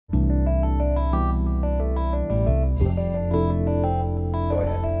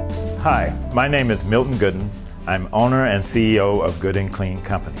Hi, my name is Milton Gooden. I'm owner and CEO of Gooden Clean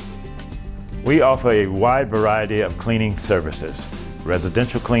Company. We offer a wide variety of cleaning services: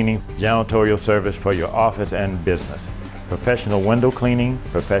 residential cleaning, janitorial service for your office and business, professional window cleaning,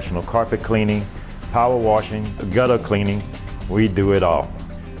 professional carpet cleaning, power washing, gutter cleaning. We do it all.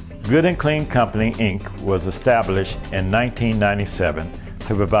 Gooden Clean Company, Inc. was established in 1997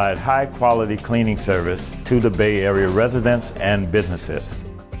 to provide high-quality cleaning service to the Bay Area residents and businesses.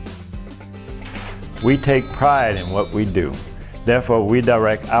 We take pride in what we do. Therefore, we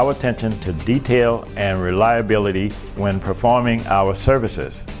direct our attention to detail and reliability when performing our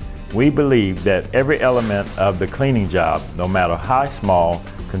services. We believe that every element of the cleaning job, no matter how small,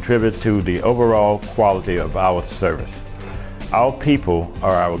 contributes to the overall quality of our service. Our people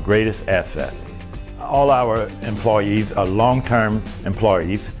are our greatest asset. All our employees are long-term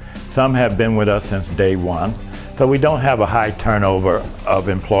employees. Some have been with us since day one, so we don't have a high turnover of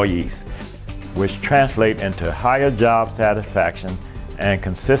employees, which translate into higher job satisfaction and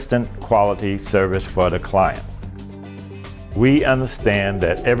consistent quality service for the client. We understand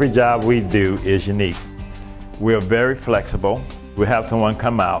that every job we do is unique. We are very flexible. We have someone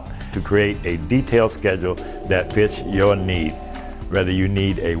come out to create a detailed schedule that fits your need, whether you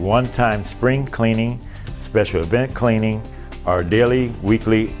need a one-time spring cleaning, special event cleaning, or daily,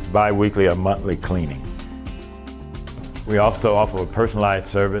 weekly, bi-weekly, or monthly cleaning. We also offer a personalized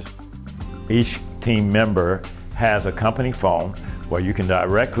service. Each team member has a company phone where you can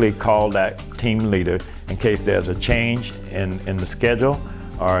directly call that team leader in case there's a change in the schedule,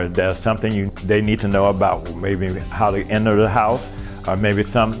 or there's something they need to know about, maybe how to enter the house, or maybe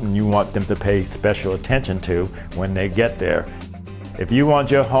something you want them to pay special attention to when they get there. If you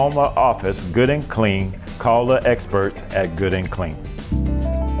want your home or office good and clean, call the experts at Gooden Clean.